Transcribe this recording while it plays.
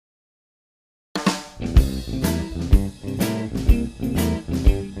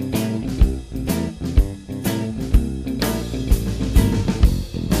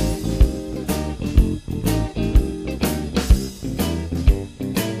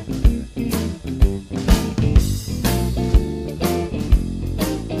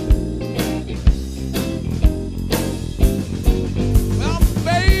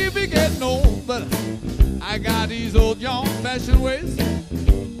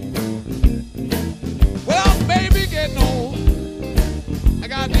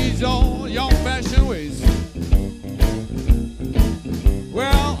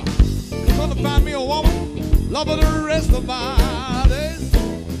rest of my days.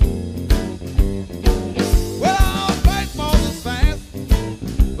 Well, I'll fight Moses fast,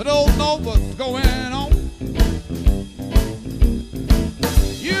 but don't know what's going on.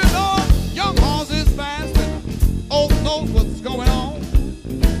 You know, young horse is fast, and old knows what's going on.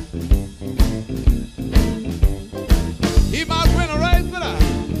 He might win a race, but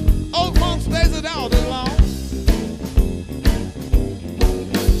old one stays it out as long.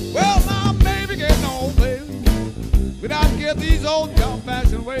 Well, now maybe getting old, baby, without get these old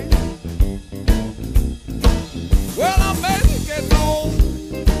old-fashioned ways. Well, I may be getting old,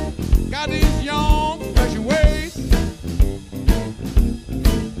 got these young, fashioned ways.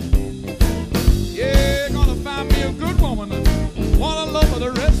 Yeah, gonna find me a good woman, wanna love her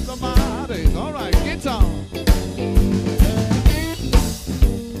the rest of my days. All right, guitar.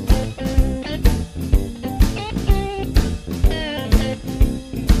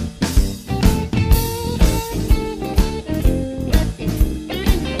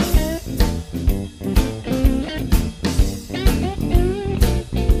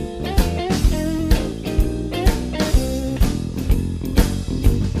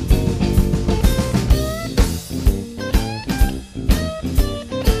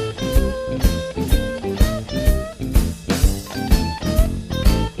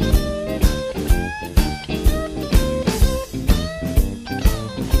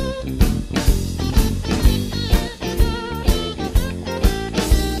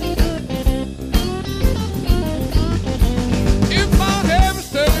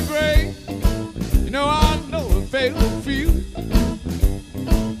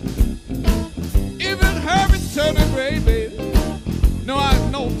 Even her is turning gray, baby. No, I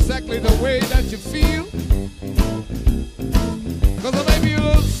know exactly the way that you feel. Cause there may be a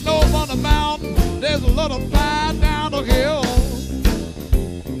little snow on the mountain, there's a little fire down the hill.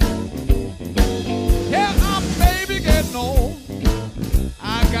 Yeah, I'm maybe getting old,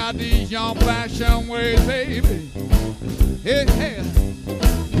 I got these young fashion ways, baby. Yeah, yeah.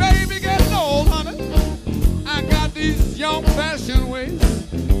 Baby getting old, honey, I got these young fashion ways.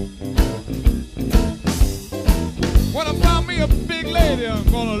 When I find me a big lady, I'm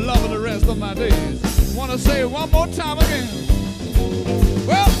gonna love her the rest of my days. Wanna say it one more time again.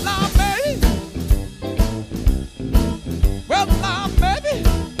 Well, now, baby. Well, now,